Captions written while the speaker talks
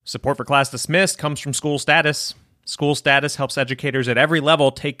Support for Class Dismissed comes from School Status. School Status helps educators at every level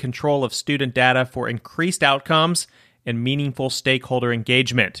take control of student data for increased outcomes and meaningful stakeholder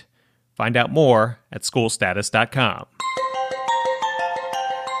engagement. Find out more at schoolstatus.com.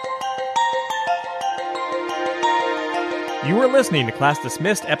 You are listening to Class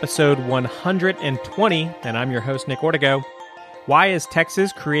Dismissed, episode 120, and I'm your host, Nick Ortego. Why is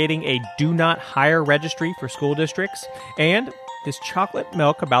Texas creating a do not hire registry for school districts? And is chocolate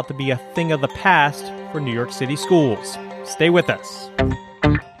milk about to be a thing of the past for New York City schools? Stay with us.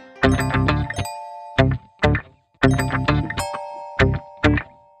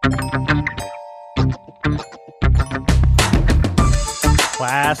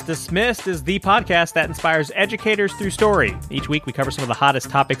 Class Dismissed is the podcast that inspires educators through story. Each week, we cover some of the hottest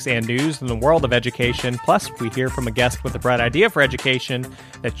topics and news in the world of education. Plus, we hear from a guest with a bright idea for education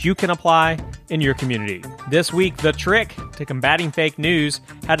that you can apply in your community. This week, the trick to combating fake news,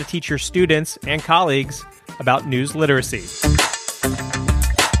 how to teach your students and colleagues about news literacy.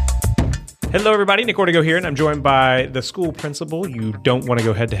 Hello, everybody. Nick Ortego here, and I'm joined by the school principal you don't want to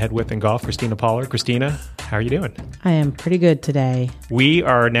go head-to-head with in golf, Christina Pollard. Christina, how are you doing? I am pretty good today. We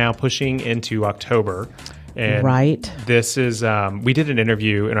are now pushing into October. And right. This is, we did an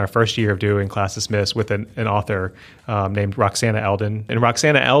interview in our first year of doing Class Dismissed with an author named Roxana Eldon. And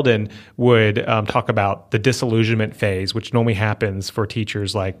Roxana Eldon would talk about the disillusionment phase, which normally happens for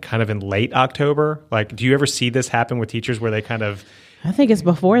teachers like kind of in late October. Like, do you ever see this happen with teachers where they kind of... I think it's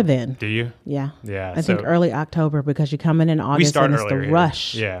before then. Do you? Yeah. Yeah. I think early October because you come in August and it's the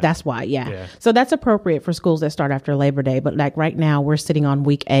rush. Yeah. That's why, yeah. So that's appropriate for schools that start after Labor Day. But like right now, we're sitting on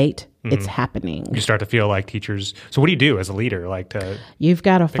week 8. Mm-hmm. It's happening. You start to feel like teachers. So what do you do as a leader? You've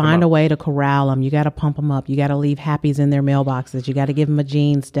got to find a way to corral them. You got to pump them up. You got to leave happies in their mailboxes. You got to give them a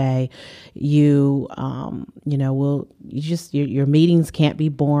jeans day. Your meetings can't be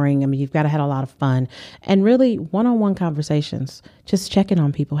boring. I mean, you've got to have a lot of fun and really one-on-one conversations. Just checking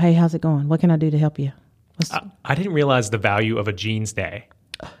on people. Hey, how's it going? What can I do to help you? I didn't realize the value of a jeans day.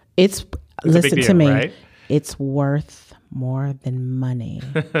 It's listen a big deal, to me. Right? It's worth more than money.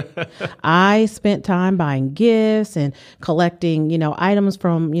 I spent time buying gifts and collecting, items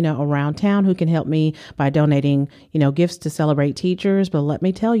from, around town who can help me by donating, gifts to celebrate teachers. But let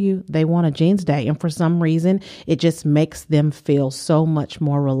me tell you, they want a jeans day. And for some reason, it just makes them feel so much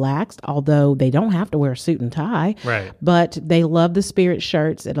more relaxed, although they don't have to wear a suit and tie. Right. But they love the spirit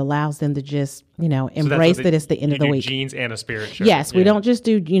shirts. It allows them to just, embrace that it's the end of the week. Jeans and a spirit shirt. Yes, we don't just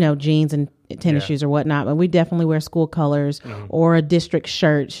do, jeans and tennis shoes or whatnot, but we definitely wear school colors or a district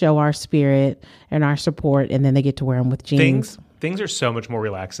shirt, show our spirit and our support, and then they get to wear them with jeans. Things are so much more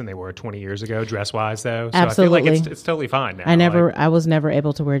relaxed than they were 20 years ago, dress-wise, though. So Absolutely. I feel like it's totally fine now. I was never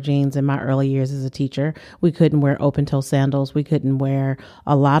able to wear jeans in my early years as a teacher. We couldn't wear open-toe sandals. We couldn't wear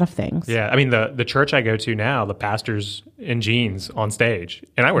a lot of things. Yeah, I mean, the church I go to now, the pastor's in jeans on stage,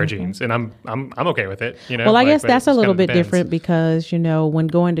 and I wear jeans, and I'm okay with it. Well, I guess that's a little bit different because, when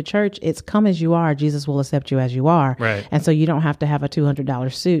going to church, it's come as you are. Jesus will accept you as you are. Right. And so you don't have to have a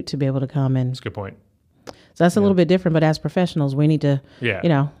 $200 suit to be able to come and... That's a good point. So that's a little bit different, but as professionals, we need to,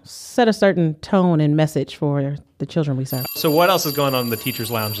 set a certain tone and message for the children we serve. So what else is going on in the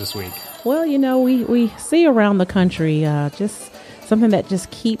Teacher's Lounge this week? Well, we see around the country just something that just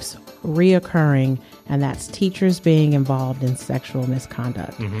keeps reoccurring, and that's teachers being involved in sexual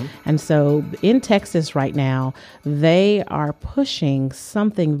misconduct. Mm-hmm. And so in Texas right now, they are pushing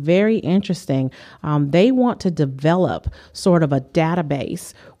something very interesting. They want to develop sort of a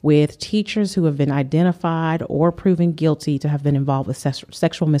database with teachers who have been identified or proven guilty to have been involved with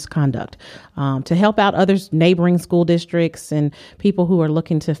sexual misconduct, to help out others, neighboring school districts and people who are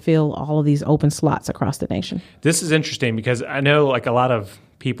looking to fill all of these open slots across the nation. This is interesting because I know like a lot of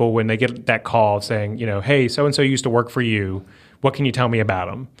people, when they get that call saying, hey, so-and-so used to work for you, what can you tell me about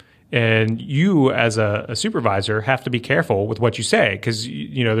them? And you, as a supervisor, have to be careful with what you say because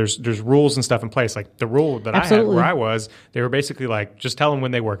there's rules and stuff in place. Like the rule that I had where I was, they were basically like, just tell them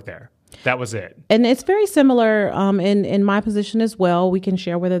when they work there. That was it. And it's very similar in my position as well. We can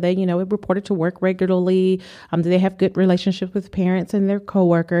share whether they, reported to work regularly. Do they have good relationships with parents and their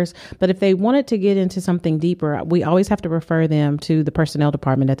coworkers? But if they wanted to get into something deeper, we always have to refer them to the personnel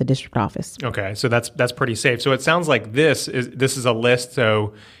department at the district office. Okay, so that's pretty safe. So it sounds like this is a list.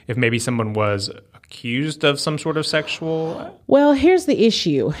 So if maybe someone was accused of some sort of sexual? Well, here's the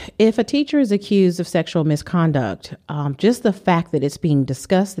issue. If a teacher is accused of sexual misconduct, just the fact that it's being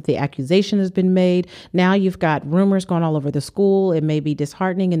discussed, that the accusation has been made, now you've got rumors going all over the school. It may be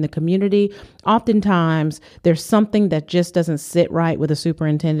disheartening in the community. Oftentimes, there's something that just doesn't sit right with a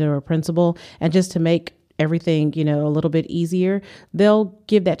superintendent or a principal, and just to make everything, a little bit easier, they'll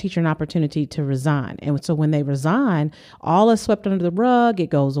give that teacher an opportunity to resign. And so when they resign, all is swept under the rug. It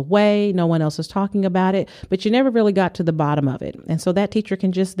goes away. No one else is talking about it, but you never really got to the bottom of it. And so that teacher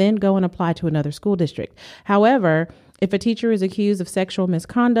can just then go and apply to another school district. However, if a teacher is accused of sexual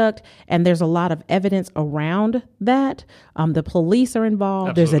misconduct and there's a lot of evidence around that, the police are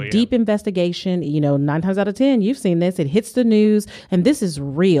involved. Absolutely, there's a deep investigation. 9 times out of 10, you've seen this. It hits the news, and this is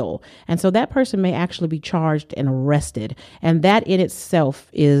real. And so that person may actually be charged and arrested. And that in itself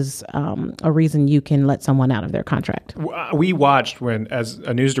is a reason you can let someone out of their contract. We watched when, as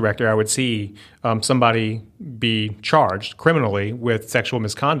a news director, I would see somebody be charged criminally with sexual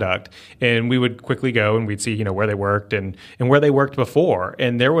misconduct, and we would quickly go and we'd see, where they worked and where they worked before.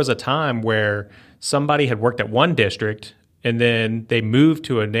 And there was a time where somebody had worked at one district and then they moved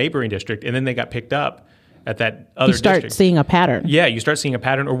to a neighboring district and then they got picked up at that other district. You start seeing a pattern. Yeah, you start seeing a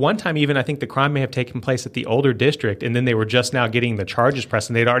pattern. Or one time even, I think the crime may have taken place at the older district and then they were just now getting the charges pressed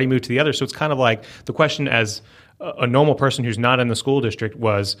and they'd already moved to the other. So it's kind of like the question as a normal person who's not in the school district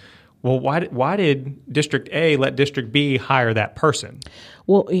was, well, why did District A let District B hire that person?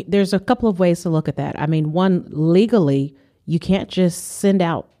 Well, there's a couple of ways to look at that. I mean, one, legally, you can't just send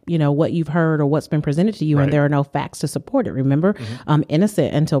out what you've heard or what's been presented to you, right. And there are no facts to support it. Remember,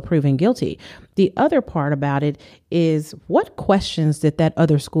 innocent until proven guilty. The other part about it is what questions did that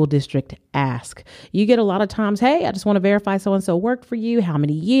other school district ask? You get a lot of times, hey, I just want to verify so-and-so worked for you. How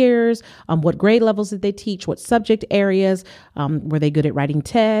many years? What grade levels did they teach? What subject areas? Were they good at writing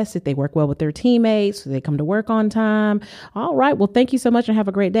tests? Did they work well with their teammates? Did they come to work on time? All right. Well, thank you so much and have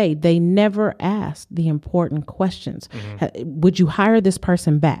a great day. They never asked the important questions. Would you hire this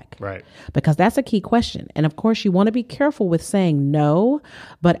person back? Right. Because that's a key question. And of course, you want to be careful with saying no,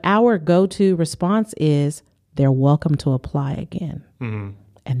 but our go-to response is they're welcome to apply again.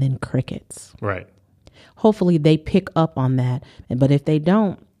 And then crickets. Right. Hopefully they pick up on that. But if they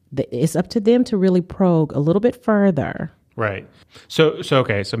don't, it's up to them to really probe a little bit further. Right. So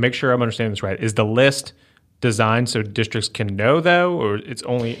okay. So make sure I'm understanding this right. Is the list designed so districts can know, though, or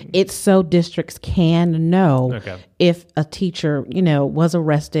it's so districts can know if a teacher, was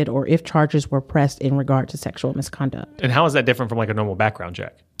arrested or if charges were pressed in regard to sexual misconduct. And how is that different from like a normal background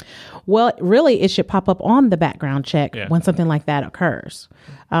check? Well, really, it should pop up on the background check when something like that occurs.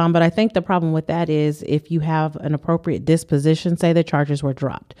 But I think the problem with that is if you have an appropriate disposition, say the charges were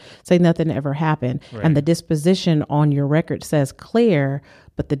dropped, say nothing ever happened, and the disposition on your record says clear,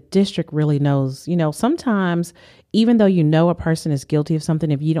 but the district really knows, sometimes even though a person is guilty of something,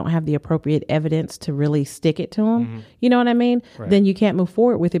 if you don't have the appropriate evidence to really stick it to them, you know what I mean? Right. Then you can't move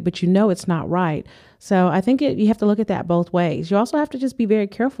forward with it, but it's not right. So I think you have to look at that both ways. You also have to just be very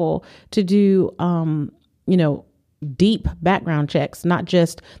careful to do, deep background checks, not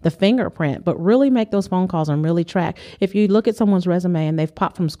just the fingerprint, but really make those phone calls and really track. If you look at someone's resume and they've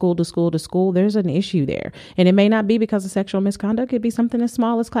popped from school to school to school, there's an issue there. And it may not be because of sexual misconduct. It could be something as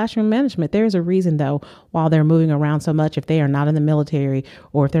small as classroom management. There's a reason, though, while they're moving around so much, if they are not in the military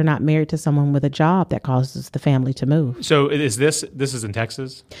or if they're not married to someone with a job that causes the family to move. So is this is in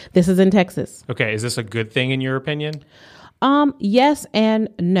Texas? This is in Texas. Okay. Is this a good thing in your opinion? Yes and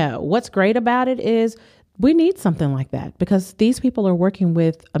no. What's great about it is we need something like that because these people are working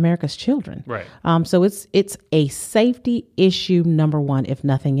with America's children. Right. So it's a safety issue, number one, if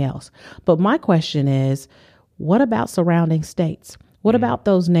nothing else. But my question is, what about surrounding states? What about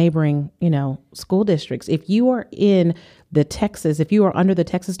those neighboring, school districts? If you are if you are under the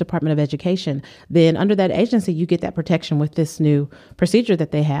Texas Department of Education, then under that agency, you get that protection with this new procedure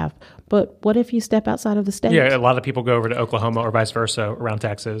that they have. But what if you step outside of the state? Yeah, a lot of people go over to Oklahoma or vice versa around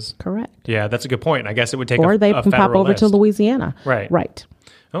Texas. Correct. Yeah, that's a good point. I guess it would take or they a can pop over list. to Louisiana. Right. Right.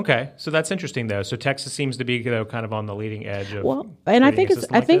 Okay, so that's interesting though. So Texas seems to be kind of on the leading edge of. Well, and I think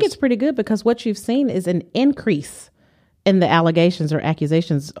it's pretty good because what you've seen is an increase in the allegations or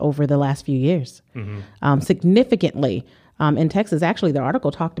accusations over the last few years, significantly. In Texas, actually, the article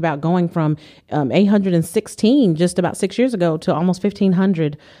talked about going from 816 just about 6 years ago to almost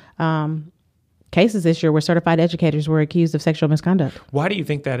 1,500 cases this year where certified educators were accused of sexual misconduct. Why do you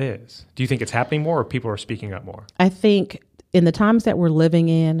think that is? Do you think it's happening more or people are speaking up more? I think in the times that we're living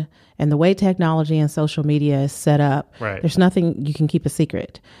in and the way technology and social media is set up, there's nothing you can keep a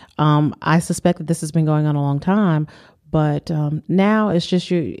secret. I suspect that this has been going on a long time. But now it's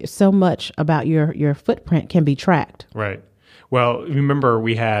just so much about your footprint can be tracked. Right. Well, remember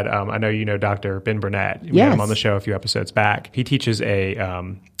we had, I know you know Dr. Ben Burnett. We had him on the show a few episodes back. He teaches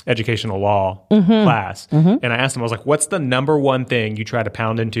a educational law class. And I asked him, I was like, what's the number one thing you try to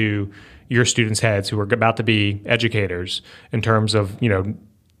pound into your students' heads who are about to be educators in terms of,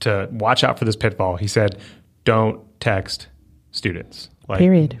 to watch out for this pitfall. He said, don't text students. Like,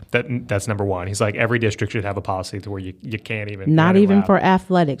 period. That's number one. He's like, every district should have a policy to where you can't even. Not even for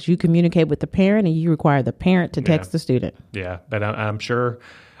athletics. You communicate with the parent and you require the parent to text the student. Yeah, but I'm sure,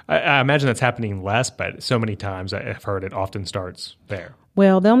 I imagine that's happening less, but so many times I've heard it often starts there.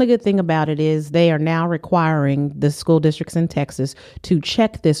 Well, the only good thing about it is they are now requiring the school districts in Texas to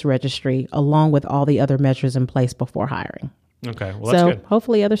check this registry along with all the other measures in place before hiring. Okay, well, that's good.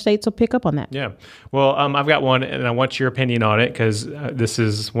 Hopefully other states will pick up on that. Yeah. Well, I've got one, and I want your opinion on it, because this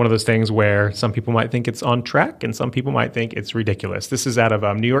is one of those things where some people might think it's on track, and some people might think it's ridiculous. This is out of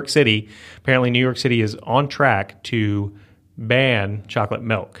New York City. Apparently, New York City is on track to ban chocolate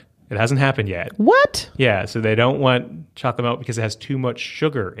milk. It hasn't happened yet. What? Yeah, so they don't want chocolate milk because it has too much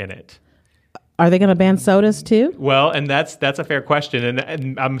sugar in it. Are they going to ban sodas too? Well, and that's a fair question,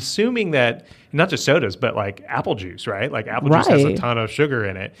 and I'm assuming that not just sodas, but like apple juice, right? Like apple juice has a ton of sugar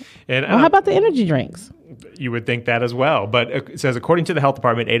in it. And how about the energy drinks? You would think that as well, but it says according to the health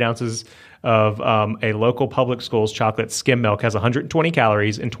department, 8 ounces of a local public school's chocolate skim milk has 120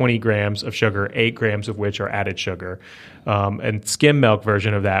 calories and 20 grams of sugar, 8 grams of which are added sugar. And skim milk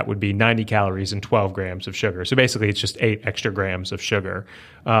version of that would be 90 calories and 12 grams of sugar. So basically, it's just 8 extra grams of sugar.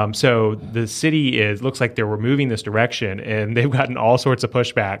 So the city looks like they're moving this direction, and they've gotten all sorts of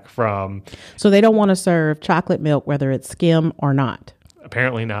pushback from. So they don't want to serve chocolate milk, whether it's skim or not.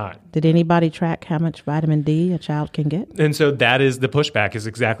 Apparently not. Did anybody track how much vitamin D a child can get? And so that is the pushback, is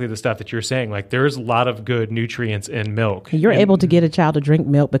exactly the stuff that you're saying. Like, there's a lot of good nutrients in milk. You're able to get a child to drink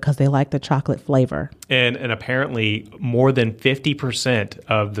milk because they like the chocolate flavor. And apparently more than 50%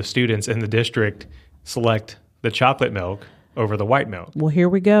 of the students in the district select the chocolate milk over the white milk. Well, here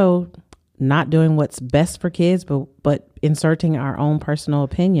we go. Not doing what's best for kids, but inserting our own personal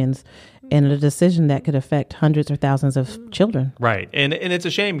opinions in a decision that could affect hundreds or thousands of children. Right. And it's a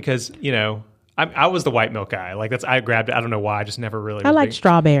shame because, I was the white milk guy. Like, I grabbed it. I don't know why. I just never really. I like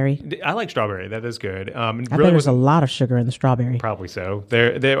strawberry. I like strawberry. That is good. I bet there's a lot of sugar in the strawberry. Probably so.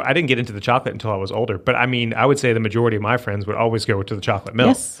 There. I didn't get into the chocolate until I was older. But I mean, I would say the majority of my friends would always go to the chocolate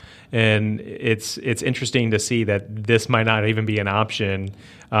milk. Yes. And it's interesting to see that this might not even be an option.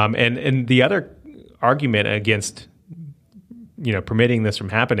 And the other argument against permitting this from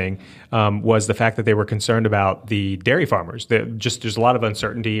happening was the fact that they were concerned about the dairy farmers. There's a lot of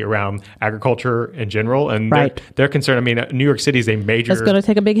uncertainty around agriculture in general, and they're concerned. I mean, New York City is a major. It's going to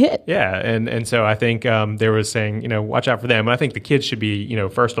take a big hit. Yeah, and so I think they were saying, watch out for them. And I think the kids should be,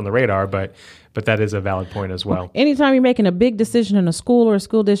 first on the radar, but that is a valid point as well. Anytime you're making a big decision in a school or a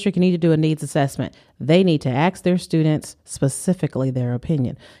school district, you need to do a needs assessment. They need to ask their students specifically their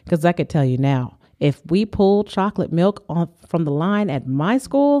opinion, because I could tell you now, if we pulled chocolate milk from the line at my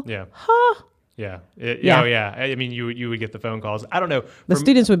school, Yeah. Oh, yeah. I mean, you would get the phone calls. I don't know. The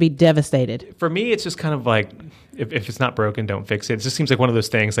students would be devastated. For me, it's just kind of like, if it's not broken, don't fix it. It just seems like one of those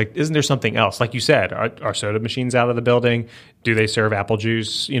things. Like, isn't there something else? Like you said, are soda machines out of the building? Do they serve apple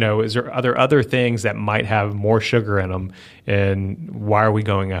juice? Is there other things that might have more sugar in them? And why are we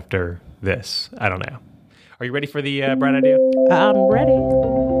going after this? I don't know. Are you ready for the bright idea? I'm ready.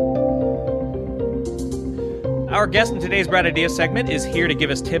 Our guest in today's Bright Idea segment is here to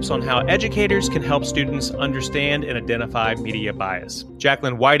give us tips on how educators can help students understand and identify media bias.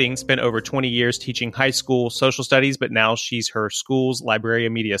 Jacqueline Whiting spent over 20 years teaching high school social studies, but now she's her school's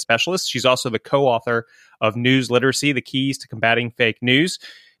librarian media specialist. She's also the co-author of News Literacy, The Keys to Combating Fake News.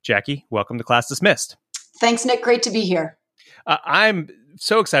 Jackie, welcome to Class Dismissed. Thanks, Nick. Great to be here. I'm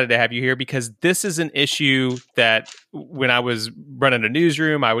so excited to have you here because this is an issue that when I was running a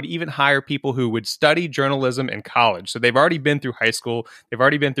newsroom, I would even hire people who would study journalism in college. So they've already been through high school, they've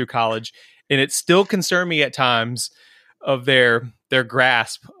already been through college, and it still concerned me at times of their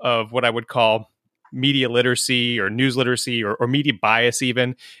grasp of what I would call media literacy or news literacy or media bias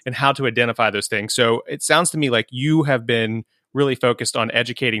even, and how to identify those things. So it sounds to me like you have been really focused on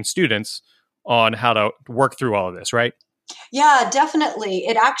educating students on how to work through all of this, right? Yeah, definitely.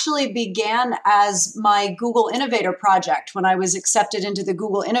 It actually began as my Google Innovator project when I was accepted into the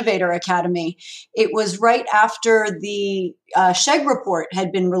Google Innovator Academy. It was right after the Sheg report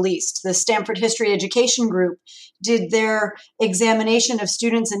had been released. The Stanford History Education Group did their examination of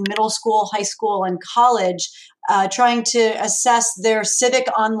students in middle school, high school, and college, trying to assess their civic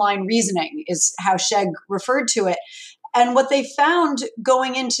online reasoning, is how Sheg referred to it. And what they found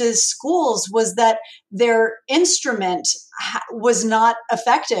going into schools was that their instrument was not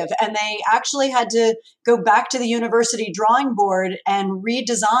effective. And they actually had to go back to the university drawing board and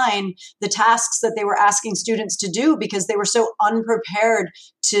redesign the tasks that they were asking students to do because they were so unprepared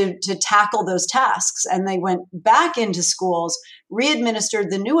to tackle those tasks. And they went back into schools,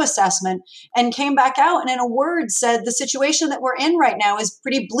 re-administered the new assessment, and came back out and in a word said the situation that we're in right now is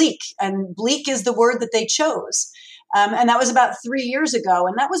pretty bleak. And bleak is the word that they chose. And that was about 3 years ago.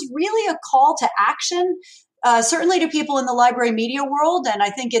 And that was really a call to action, certainly to people in the library media world. And I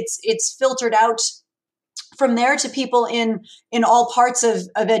think it's filtered out from there to people in all parts of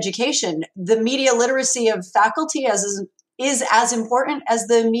education. The media literacy of faculty is as important as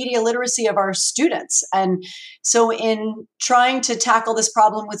the media literacy of our students. And so in trying to tackle this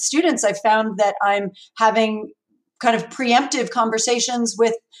problem with students, I found that I'm having kind of preemptive conversations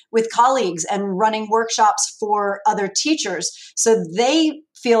with colleagues and running workshops for other teachers so they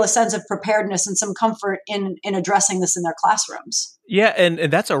feel a sense of preparedness and some comfort in addressing this in their classrooms. Yeah,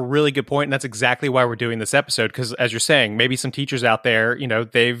 and that's a really good point, and that's exactly why we're doing this episode, because as you're saying, maybe some teachers out there,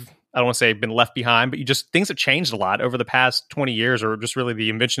 they've, I don't want to say been left behind, but things have changed a lot over the past 20 years, or just really the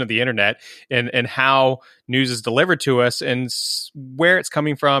invention of the internet and how news is delivered to us and where it's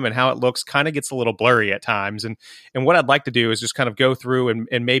coming from and how it looks kind of gets a little blurry at times. And what I'd like to do is just kind of go through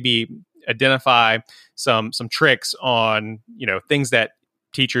and maybe identify some tricks on, things that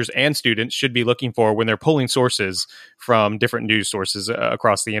teachers and students should be looking for when they're pulling sources from different news sources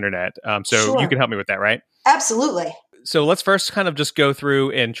across the internet. So Sure. You can help me with that, right? Absolutely. So let's first kind of just go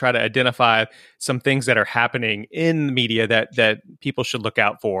through and try to identify some things that are happening in the media that people should look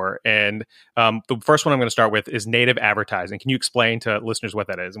out for. And the first one I'm going to start with is native advertising. Can you explain to listeners what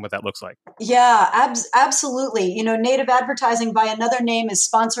that is and what that looks like? Yeah, absolutely. Native advertising by another name is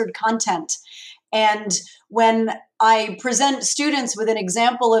sponsored content. And when I present students with an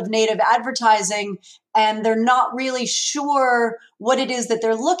example of native advertising and they're not really sure what it is that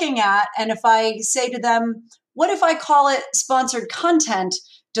they're looking at, and if I say to them, what if I call it sponsored content?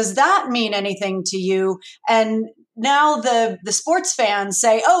 Does that mean anything to you? And now the sports fans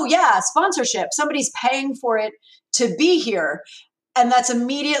say, oh yeah, sponsorship. Somebody's paying for it to be here. And that's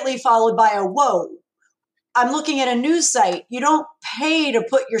immediately followed by a whoa. I'm looking at a news site. You don't pay to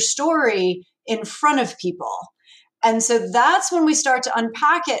put your story in front of people. And so that's when we start to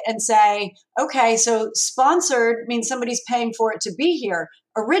unpack it and say, okay, so sponsored means somebody's paying for it to be here.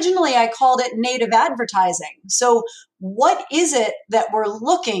 Originally, I called it native advertising. So what is it that we're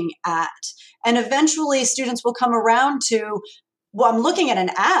looking at? And eventually students will come around to, well, I'm looking at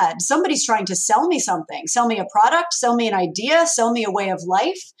an ad. Somebody's trying to sell me something, sell me a product, sell me an idea, sell me a way of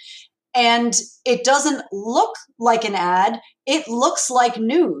life. And it doesn't look like an ad. It looks like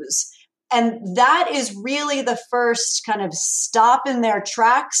news. And that is really the first kind of stop in their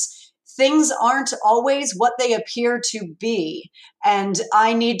tracks. Things aren't always what they appear to be. And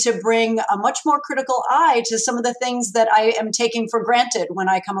I need to bring a much more critical eye to some of the things that I am taking for granted when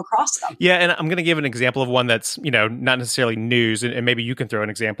I come across them. Yeah, and I'm going to give an example of one that's, not necessarily news, and maybe you can throw an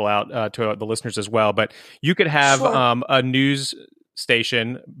example out to the listeners as well. But you could have Sure. a news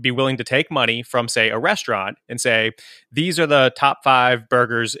station be willing to take money from, say, a restaurant and say, these are the top 5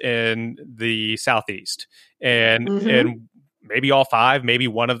 burgers in the Southeast. And maybe all 5, maybe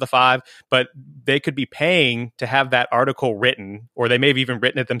one of the 5, but they could be paying to have that article written, or they may have even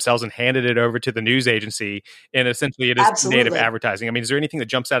written it themselves and handed it over to the news agency. And essentially it is Absolutely. native advertising. I mean, is there anything that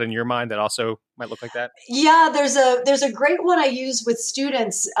jumps out in your mind that also might look like that? Yeah, there's a great one I use with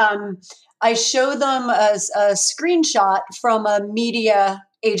students. I show them a screenshot from a media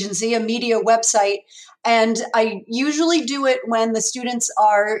agency, a media website. And I usually do it when the students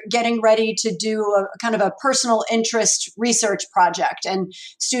are getting ready to do a kind of a personal interest research project. And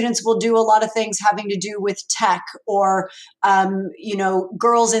students will do a lot of things having to do with tech or,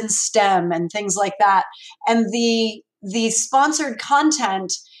 girls in STEM and things like that. And the sponsored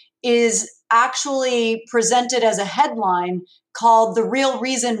content is actually presented as a headline called "The Real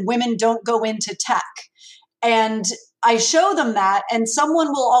Reason Women Don't Go Into Tech." And I show them that, and someone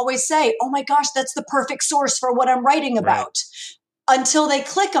will always say, oh my gosh, that's the perfect source for what I'm writing about. Right. Until they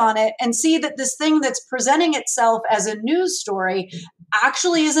click on it and see that this thing that's presenting itself as a news story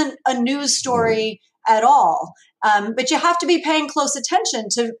actually isn't a news story at all. But you have to be paying close attention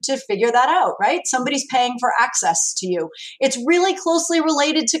to figure that out, right? Somebody's paying for access to you. It's really closely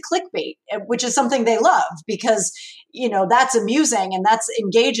related to clickbait, which is something they love because, that's amusing and that's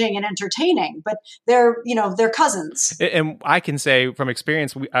engaging and entertaining, but they're cousins. And I can say from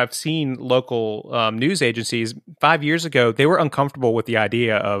experience, I've seen local news agencies 5 years ago, they were uncomfortable with the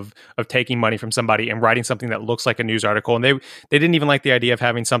idea of taking money from somebody and writing something that looks like a news article. And they didn't even like the idea of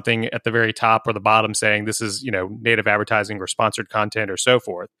having something at the very top or the bottom saying this is, native advertising or sponsored content or so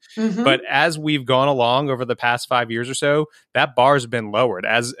forth. Mm-hmm. But as we've gone along over the past 5 years or so, that bar has been lowered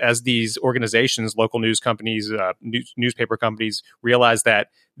as these organizations, local news companies, newspaper companies realize that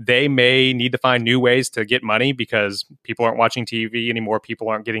they may need to find new ways to get money because people aren't watching TV anymore. People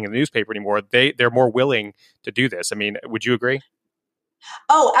aren't getting in the newspaper anymore. They're more willing to do this. I mean, would you agree?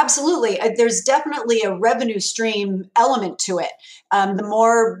 Oh, absolutely. There's definitely a revenue stream element to it. The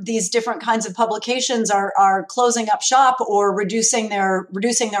more these different kinds of publications are closing up shop or reducing their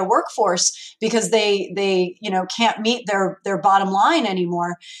workforce because they can't meet their bottom line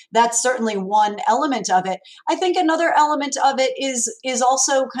anymore. That's certainly one element of it. I think another element of it is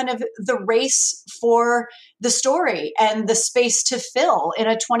also kind of the race for the story and the space to fill in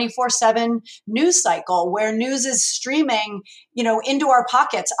a 24/7 news cycle where news is streaming, into our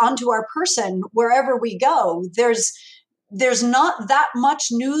pockets, onto our person, wherever we go. There's not that much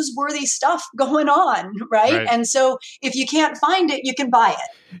newsworthy stuff going on, right? And so if you can't find it, you can buy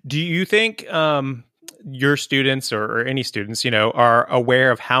it. Do you think your students or any students, are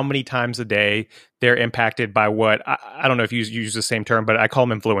aware of how many times a day they're impacted by what, I don't know if you use the same term, but I call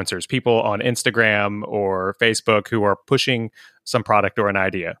them influencers, people on Instagram or Facebook who are pushing some product or an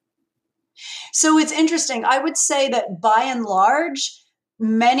idea? So it's interesting. I would say that by and large,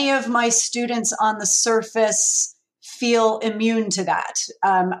 many of my students on the surface feel immune to that.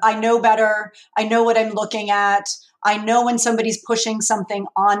 I know better. I know what I'm looking at. I know when somebody's pushing something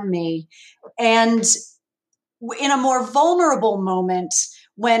on me. And in a more vulnerable moment,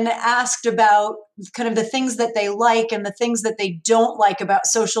 when asked about kind of the things that they like and the things that they don't like about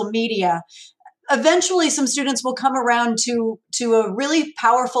social media, eventually some students will come around to a really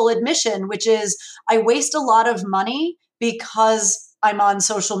powerful admission, which is I waste a lot of money because I'm on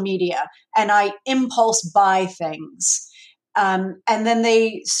social media and I impulse buy things. And then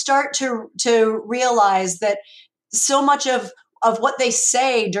they start to realize that so much of what they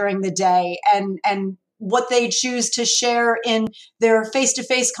say during the day and what they choose to share in their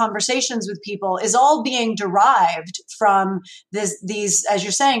face-to-face conversations with people is all being derived from these, as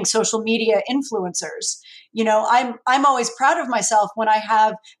you're saying, social media influencers. I'm always proud of myself when I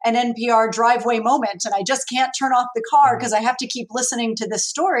have an NPR driveway moment and I just can't turn off the car because I have to keep listening to this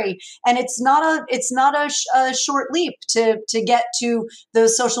story. And it's not a short leap to get to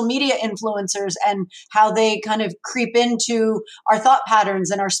those social media influencers and how they kind of creep into our thought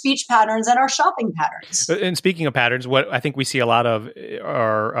patterns and our speech patterns and our shopping patterns. And speaking of patterns, what I think we see a lot of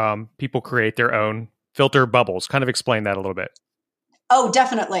are people create their own filter bubbles. Kind of explain that a little bit. Oh,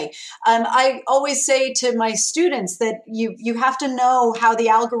 definitely. I always say to my students that you have to know how the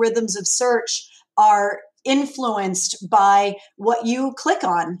algorithms of search are influenced by what you click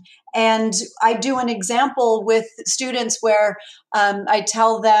on. And I do an example with students where I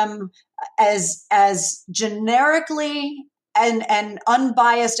tell them as generically and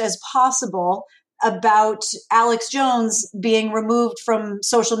unbiased as possible about Alex Jones being removed from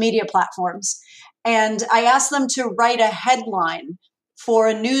social media platforms. And I ask them to write a headline for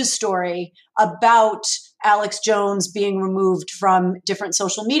a news story about Alex Jones being removed from different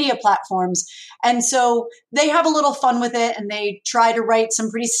social media platforms. And so they have a little fun with it and they try to write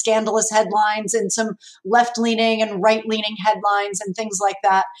some pretty scandalous headlines and some left-leaning and right-leaning headlines and things like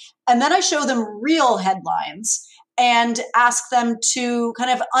that. And then I show them real headlines and ask them to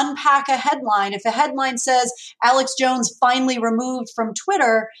kind of unpack a headline. If a headline says Alex Jones finally removed from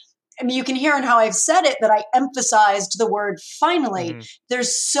Twitter, I mean, you can hear in how I've said it that I emphasized the word finally. Mm-hmm.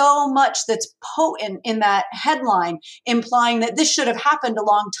 There's so much that's potent in that headline, implying that this should have happened a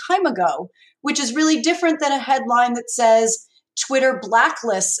long time ago, which is really different than a headline that says Twitter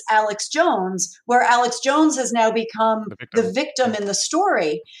blacklists Alex Jones, where Alex Jones has now become the victim in the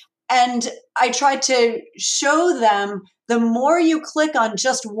story. And I tried to show them the more you click on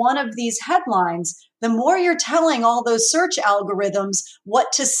just one of these headlines, the more you're telling all those search algorithms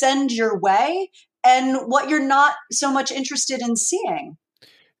what to send your way and what you're not so much interested in seeing.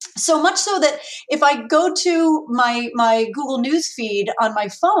 So much so that if I go to my Google News feed on my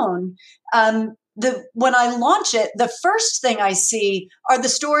phone, when I launch it, the first thing I see are the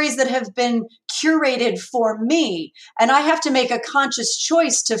stories that have been curated for me. And I have to make a conscious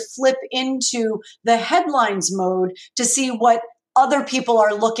choice to flip into the headlines mode to see what other people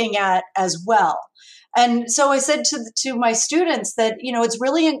are looking at as well. And so I said to my students that, it's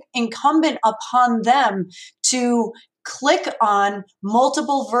really incumbent upon them to click on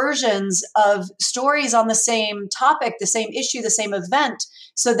multiple versions of stories on the same topic, the same issue, the same event,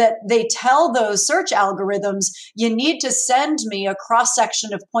 so that they tell those search algorithms, you need to send me a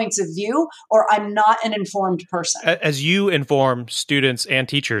cross-section of points of view, or I'm not an informed person. As you inform students and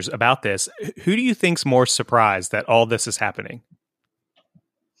teachers about this, who do you think's more surprised that all this is happening?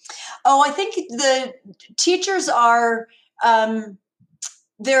 Oh, I think the teachers are...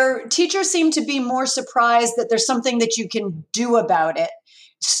 Their teachers seem to be more surprised that there's something that you can do about it.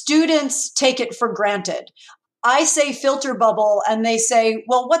 Students take it for granted. I say filter bubble and they say,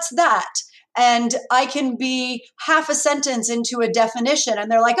 well, what's that? And I can be half a sentence into a definition and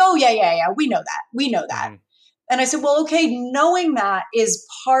they're like, oh, yeah, we know that. Mm-hmm. And I said, well, okay, knowing that is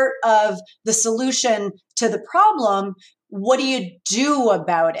part of the solution to the problem. What do you do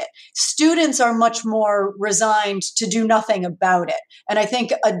about it? Students are much more resigned to do nothing about it. And I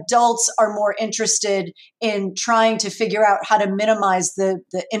think adults are more interested in trying to figure out how to minimize the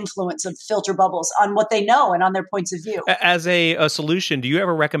influence of filter bubbles on what they know and on their points of view. As a solution, do you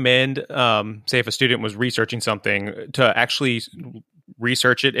ever recommend, say if a student was researching something, to actually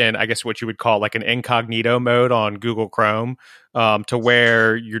research it in, I guess, what you would call like an incognito mode on Google Chrome, to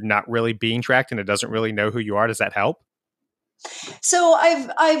where you're not really being tracked and it doesn't really know who you are? Does that help? So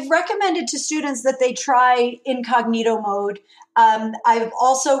I've recommended to students that they try incognito mode. I've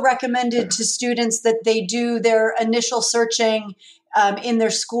also recommended to students that they do their initial searching in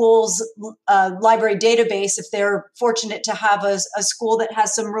their school's library database, if they're fortunate to have a school that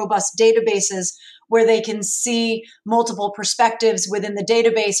has some robust databases where they can see multiple perspectives within the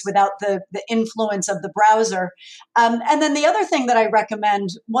database without the influence of the browser. And then the other thing that I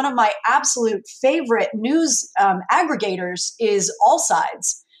recommend, one of my absolute favorite news aggregators is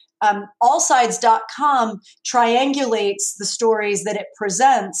AllSides. AllSides.com triangulates the stories that it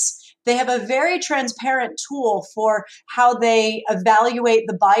presents. They have a very transparent tool for how they evaluate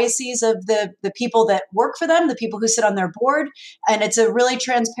the biases of the people that work for them, the people who sit on their board. And it's a really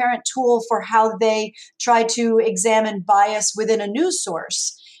transparent tool for how they try to examine bias within a news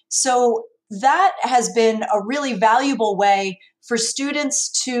source. So that has been a really valuable way for students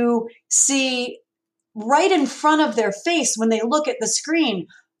to see right in front of their face when they look at the screen.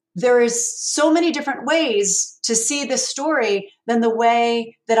 There is so many different ways to see this story than the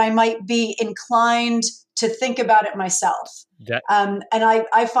way that I might be inclined to think about it myself. And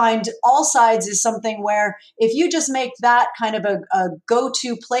I find AllSides is something where if you just make that kind of a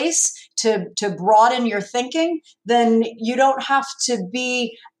go-to place to broaden your thinking, then you don't have to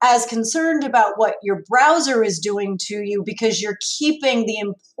be as concerned about what your browser is doing to you, because you're keeping the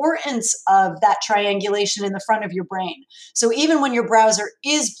importance of that triangulation in the front of your brain. So even when your browser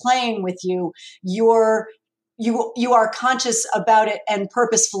is playing with you, you are conscious about it and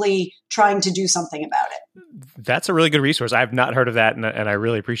purposefully trying to do something about it. That's a really good resource. I've not heard of that, and I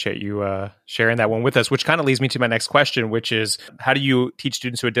really appreciate you sharing that one with us, which kind of leads me to my next question, which is, how do you teach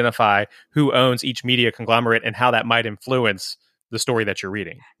students to identify who owns each media conglomerate and how that might influence the story that you're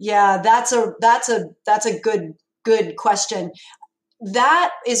reading? Yeah, that's a good question.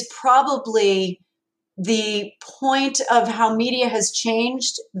 That is probably the point of how media has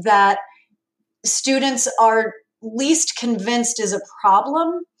changed that students are least convinced is a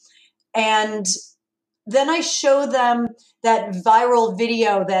problem. And then I show them that viral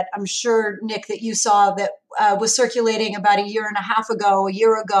video that I'm sure, Nick, that you saw that was circulating about a year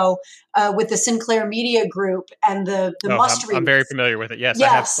ago, with the Sinclair Media Group and the must-read. I'm very familiar with it. Yes, I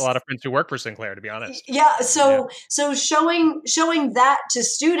have a lot of friends who work for Sinclair, to be honest. Yeah, so showing that to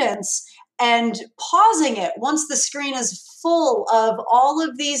students and pausing it once the screen is full of all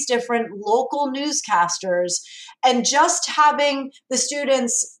of these different local newscasters, and just having the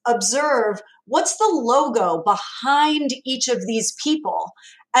students observe what's the logo behind each of these people,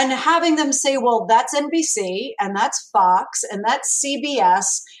 and having them say, well, that's NBC and that's Fox and that's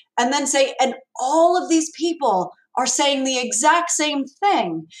CBS, and then say, and all of these people are saying the exact same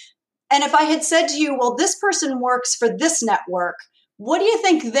thing. And if I had said to you, well, this person works for this network, what do you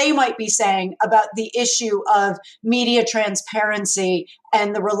think they might be saying about the issue of media transparency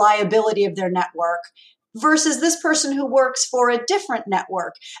and the reliability of their network versus this person who works for a different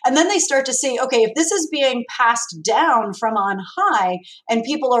network? And then they start to see, okay, if this is being passed down from on high and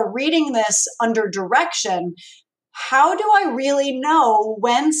people are reading this under direction, how do I really know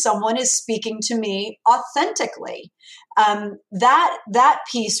when someone is speaking to me authentically? That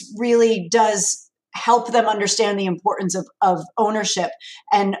piece really does help them understand the importance of ownership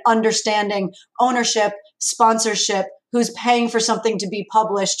and understanding ownership, sponsorship, who's paying for something to be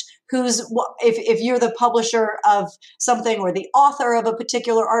published, if you're the publisher of something or the author of a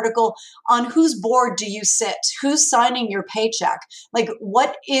particular article, on whose board do you sit? Who's signing your paycheck? Like,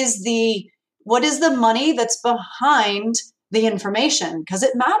 what is the money that's behind the information? Because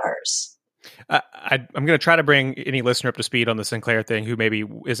it matters. I'm going to try to bring any listener up to speed on the Sinclair thing who maybe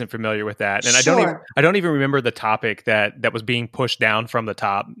isn't familiar with that. And Sure. I don't even remember the topic that was being pushed down from the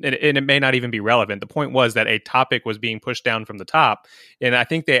top. And it may not even be relevant. The point was that a topic was being pushed down from the top. And I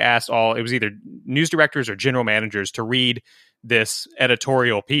think they asked it was either news directors or general managers to read this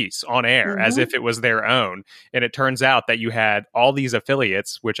editorial piece on air as if it was their own. And it turns out that you had all these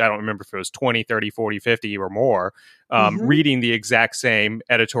affiliates, which I don't remember if it was 20, 30, 40, 50 or more, reading the exact same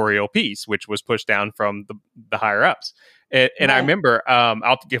editorial piece, which was pushed down from the higher ups. And I remember,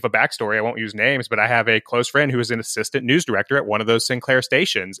 I'll give a backstory. I won't use names, but I have a close friend who was an assistant news director at one of those Sinclair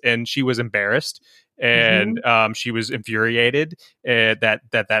stations, and she was embarrassed and she was infuriated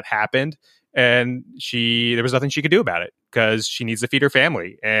that happened. And there was nothing she could do about it because she needs to feed her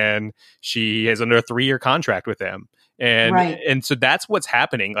family, and she is under a 3-year contract with them. And so that's what's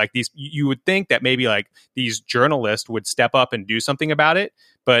happening. Like you would think that maybe like these journalists would step up and do something about it,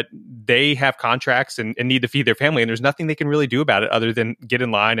 but they have contracts and need to feed their family, and there's nothing they can really do about it other than get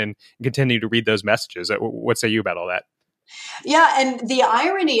in line and continue to read those messages. What say you about all that? Yeah, and the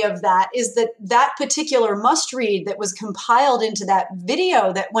irony of that is that particular must-read that was compiled into that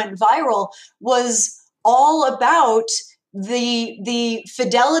video that went viral was all about the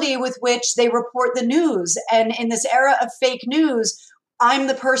fidelity with which they report the news. And in this era of fake news, I'm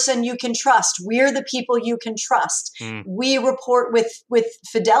the person you can trust. We're the people you can trust. We report with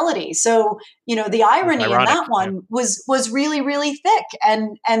fidelity. So, the irony in that one was really, really thick.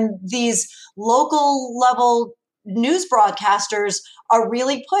 And these local level news broadcasters are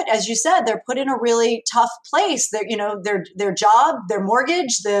really put, as you said, they're put in a really tough place. Their job, their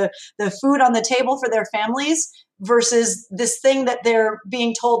mortgage, the food on the table for their families versus this thing that they're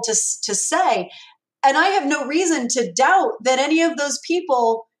being told to say. And I have no reason to doubt that any of those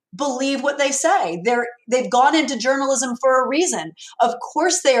people believe what they say. They've gone into journalism for a reason. Of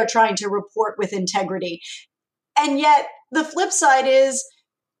course, they are trying to report with integrity. And yet the flip side is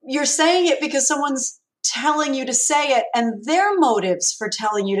you're saying it because someone's telling you to say it, and their motives for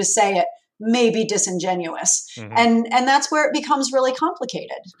telling you to say it may be disingenuous. And that's where it becomes really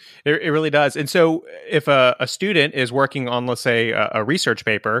complicated. It really does. And so if a student is working on, let's say, a research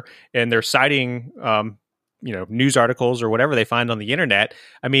paper, and they're citing news articles or whatever they find on the internet,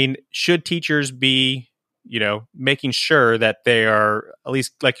 I mean, should teachers be making sure that they are, at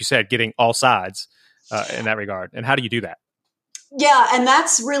least like you said, getting all sides in that regard? And how do you do that? Yeah, and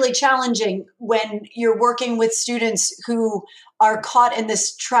that's really challenging when you're working with students who are caught in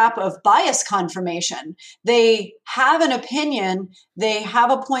this trap of bias confirmation. They have an opinion, they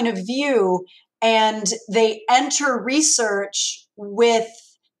have a point of view, and they enter research with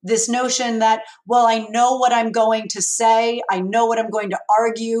this notion that, well, I know what I'm going to say, I know what I'm going to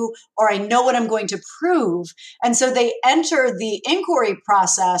argue, or I know what I'm going to prove. And so they enter the inquiry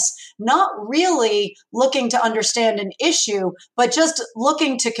process not really looking to understand an issue, but just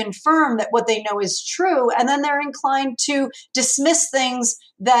looking to confirm that what they know is true. And then they're inclined to dismiss things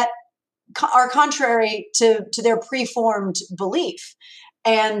that are contrary to their preformed belief.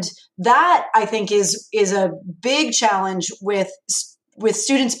 And that, I think, is a big challenge with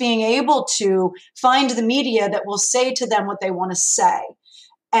students being able to find the media that will say to them what they want to say.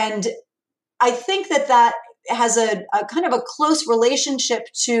 And I think that has a kind of a close relationship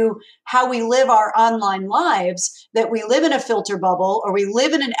to how we live our online lives, that we live in a filter bubble, or we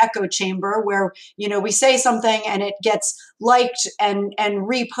live in an echo chamber where, we say something and it gets liked and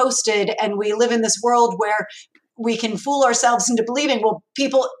reposted. And we live in this world where we can fool ourselves into believing, well,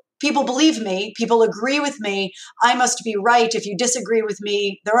 people believe me, people agree with me, I must be right. If you disagree with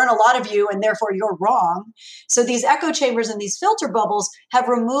me, there aren't a lot of you, and therefore you're wrong. So these echo chambers and these filter bubbles have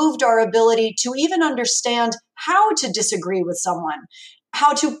removed our ability to even understand how to disagree with someone,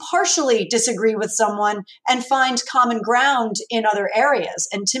 how to partially disagree with someone and find common ground in other areas.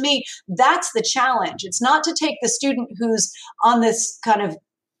 And to me, that's the challenge. It's not to take the student who's on this kind of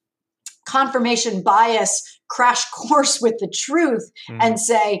confirmation bias crash course with the truth and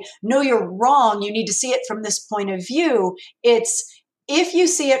say, no, you're wrong. You need to see it from this point of view. It's, if you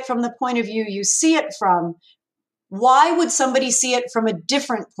see it from the point of view you see it from, Why would somebody see it from a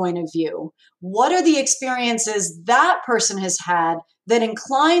different point of view? What are the experiences that person has had that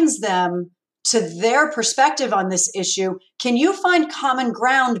inclines them to their perspective on this issue? Can you find common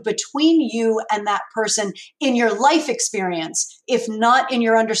ground between you and that person in your life experience, if not in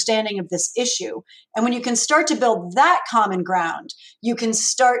your understanding of this issue? And when you can start to build that common ground, you can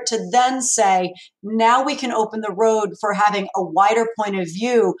start to then say, now we can open the road for having a wider point of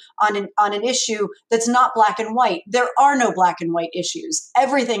view on an issue that's not black and white. There are no black and white issues.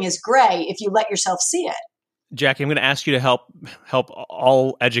 Everything is gray if you let yourself see it. Jackie, I'm going to ask you to help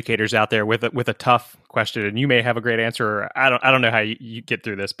all educators out there with a tough question, and you may have a great answer. Or I don't know how you get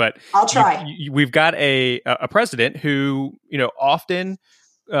through this, but I'll try. We've got a president who often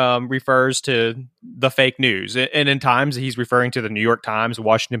refers to the fake news, and in times he's referring to the New York Times,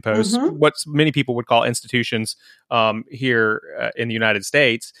 Washington Post, what many people would call institutions here in the United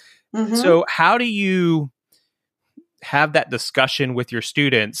States. So, how do you have that discussion with your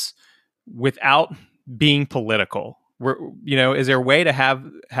students without being political? Is there a way to have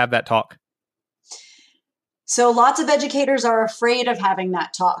that talk? So lots of educators are afraid of having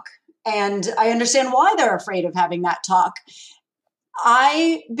that talk. And I understand why they're afraid of having that talk.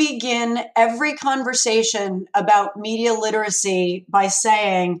 I begin every conversation about media literacy by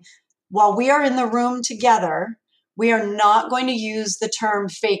saying, while we are in the room together, we are not going to use the term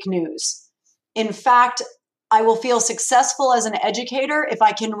fake news. In fact, I will feel successful as an educator if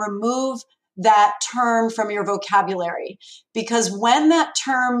I can remove that term from your vocabulary, because when that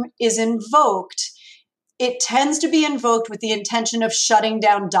term is invoked, it tends to be invoked with the intention of shutting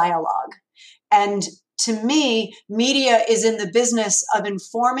down dialogue. And to me, media is in the business of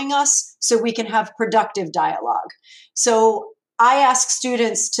informing us so we can have productive dialogue. So I ask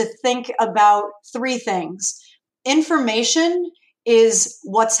students to think about three things. Information is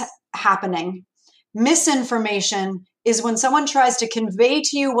what's happening. Misinformation is when someone tries to convey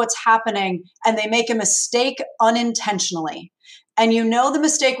to you what's happening and they make a mistake unintentionally. And you know the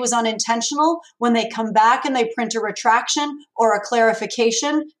mistake was unintentional when they come back and they print a retraction or a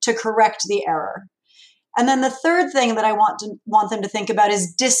clarification to correct the error. And then the third thing that I want them to think about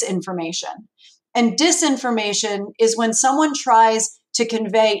is disinformation. And disinformation is when someone tries to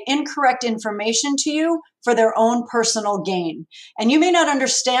convey incorrect information to you for their own personal gain. And you may not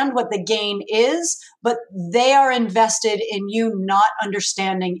understand what the gain is, but they are invested in you not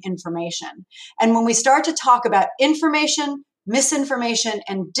understanding information. And when we start to talk about information, misinformation,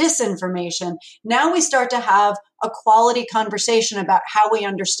 and disinformation, now we start to have a quality conversation about how we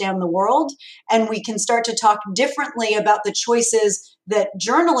understand the world. And we can start to talk differently about the choices that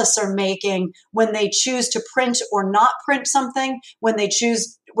journalists are making when they choose to print or not print something, when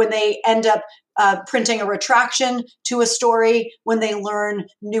they end up printing a retraction to a story, when they learn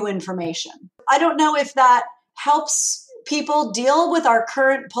new information. I don't know if that helps people deal with our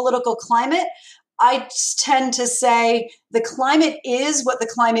current political climate. I tend to say the climate is what the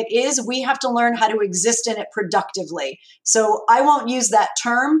climate is. We have to learn how to exist in it productively. So I won't use that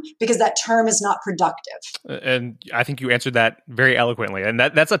term because that term is not productive. And I think you answered that very eloquently. And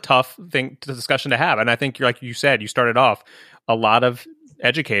that's a tough discussion to have. And I think, like you said, you started off, a lot of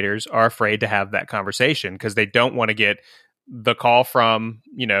educators are afraid to have that conversation because they don't want to get the call from,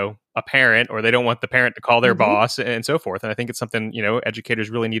 a parent, or they don't want the parent to call their boss and so forth. And I think it's something,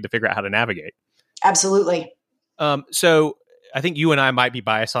 educators really need to figure out how to navigate. Absolutely. So I think you and I might be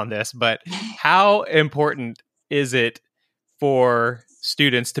biased on this, but how important is it for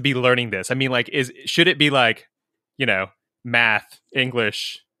students to be learning this? I mean, should it be math,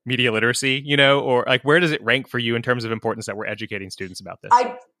 English, media literacy, or where does it rank for you in terms of importance that we're educating students about this?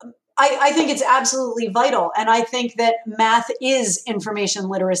 I think it's absolutely vital. And I think that math is information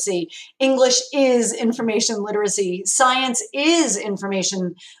literacy. English is information literacy. Science is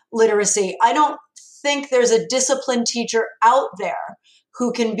information literacy. I don't think there's a disciplined teacher out there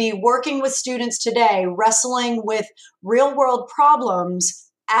who can be working with students today, wrestling with real world problems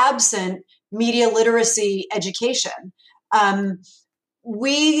absent media literacy education.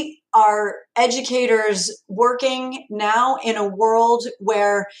 We are educators working now in a world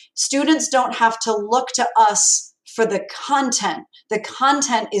where students don't have to look to us for the content. The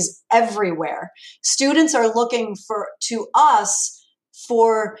content is everywhere. Students are looking to us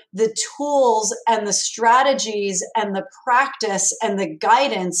for the tools and the strategies and the practice and the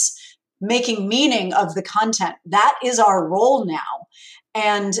guidance, making meaning of the content. That is our role now.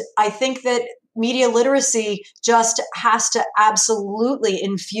 And I think that media literacy just has to absolutely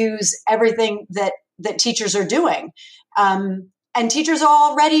infuse everything that teachers are doing. And teachers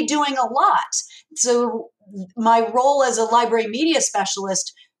are already doing a lot. So my role as a library media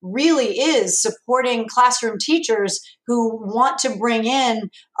specialist really is supporting classroom teachers who want to bring in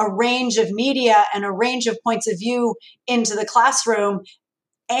a range of media and a range of points of view into the classroom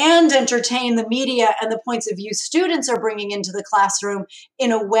and entertain the media and the points of view students are bringing into the classroom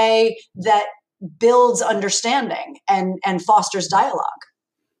in a way that builds understanding and fosters dialogue.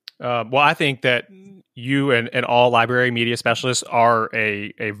 Well, I think that you and all library media specialists are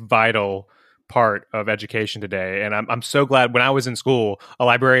a vital part of education today. And I'm so glad. When I was in school, a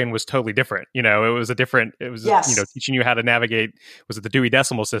librarian was totally different. It was Yes. Teaching you how to navigate, was it the Dewey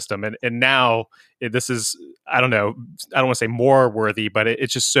Decimal System? And now this is, I don't want to say more worthy, but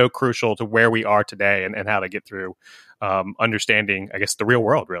it's just so crucial to where we are today and how to get through understanding, I guess, the real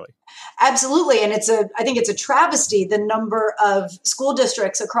world, really. Absolutely. And I think it's a travesty, the number of school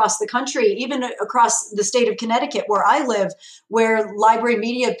districts across the country, even across the state of Connecticut, where I live, where library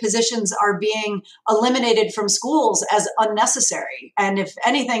media positions are being eliminated from schools as unnecessary. And if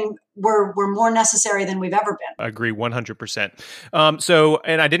anything, we're more necessary than we've ever been. I agree 100%. So,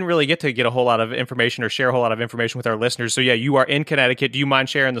 and I didn't really get a whole lot of information or share a whole lot of information with our listeners. So yeah, you are in Connecticut. Do you mind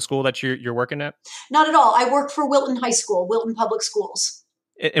sharing the school that you're working at? Not at all. I work for Wilton High School, Wilton Public Schools.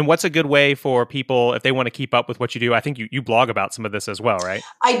 And what's a good way for people, if they want to keep up with what you do? I think you blog about some of this as well, right?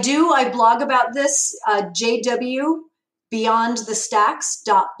 I do. I blog about this,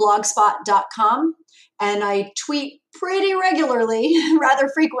 jwbeyondthestacks.blogspot.com. And I tweet pretty regularly, rather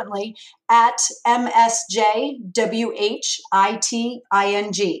frequently, at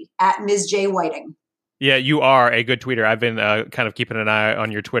MSJWHITING, at Ms. J. Whiting. Yeah, you are a good tweeter. I've been kind of keeping an eye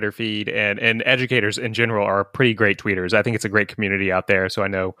on your Twitter feed, and educators in general are pretty great tweeters. I think it's a great community out there. So I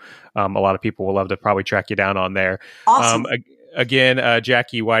know a lot of people will love to probably track you down on there. Awesome. Again,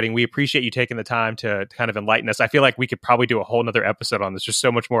 Jackie Whiting, we appreciate you taking the time to kind of enlighten us. I feel like we could probably do a whole nother episode on this. There's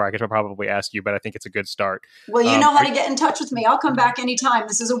so much more I could probably ask you, but I think it's a good start. Well, you know how to get in touch with me. I'll come back anytime.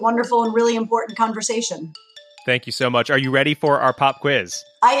 This is a wonderful and really important conversation. Thank you so much. Are you ready for our pop quiz?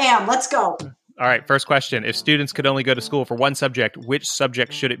 I am. Let's go. All right, first question. If students could only go to school for one subject, which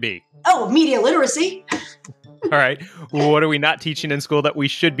subject should it be? Oh, media literacy. All right. What are we not teaching in school that we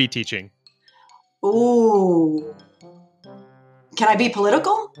should be teaching? Ooh. Can I be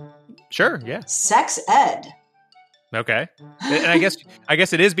political? Sure, yeah. Sex ed. Okay. And I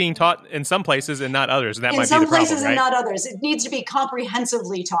guess it is being taught in some places and not others. And that might be the problem, in some places right? And not others. It needs to be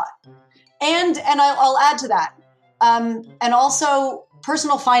comprehensively taught. And I'll add to that. And also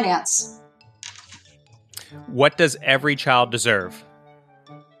personal finance. What does every child deserve?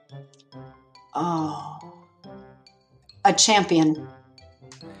 Oh. A champion.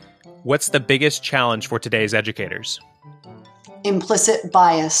 What's the biggest challenge for today's educators? Implicit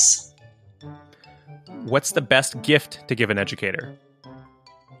bias. What's the best gift to give an educator?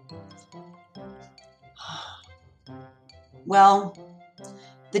 Well,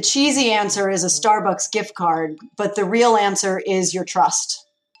 the cheesy answer is a Starbucks gift card, but the real answer is your trust.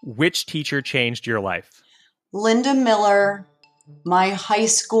 Which teacher changed your life? Linda Miller, my high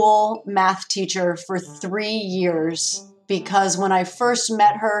school math teacher for 3 years. Because when I first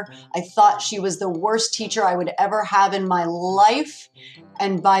met her, I thought she was the worst teacher I would ever have in my life.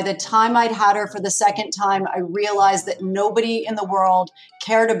 And by the time I'd had her for the second time, I realized that nobody in the world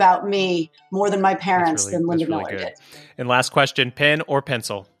cared about me more than my parents than Linda Miller did. And last question, pen or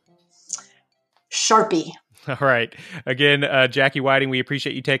pencil? Sharpie. All right. Again, Jackie Whiting, we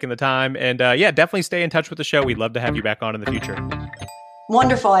appreciate you taking the time. And yeah, definitely stay in touch with the show. We'd love to have you back on in the future.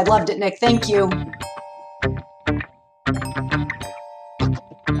 Wonderful. I loved it, Nick. Thank you.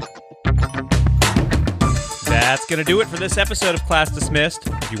 That's going to do it for this episode of Class Dismissed.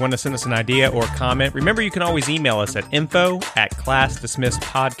 If you want to send us an idea or comment, remember you can always email us at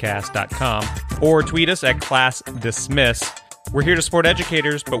info@classdismissedpodcast.com or tweet us at classdismiss. We're here to support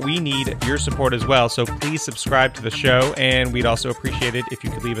educators, but we need your support as well, so please subscribe to the show, and we'd also appreciate it if you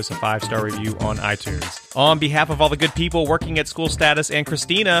could leave us a 5-star review on iTunes. On behalf of all the good people working at School Status and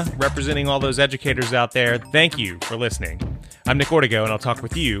Christina, representing all those educators out there, thank you for listening. I'm Nick Ortego, and I'll talk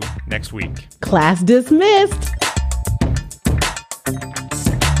with you next week. Class dismissed.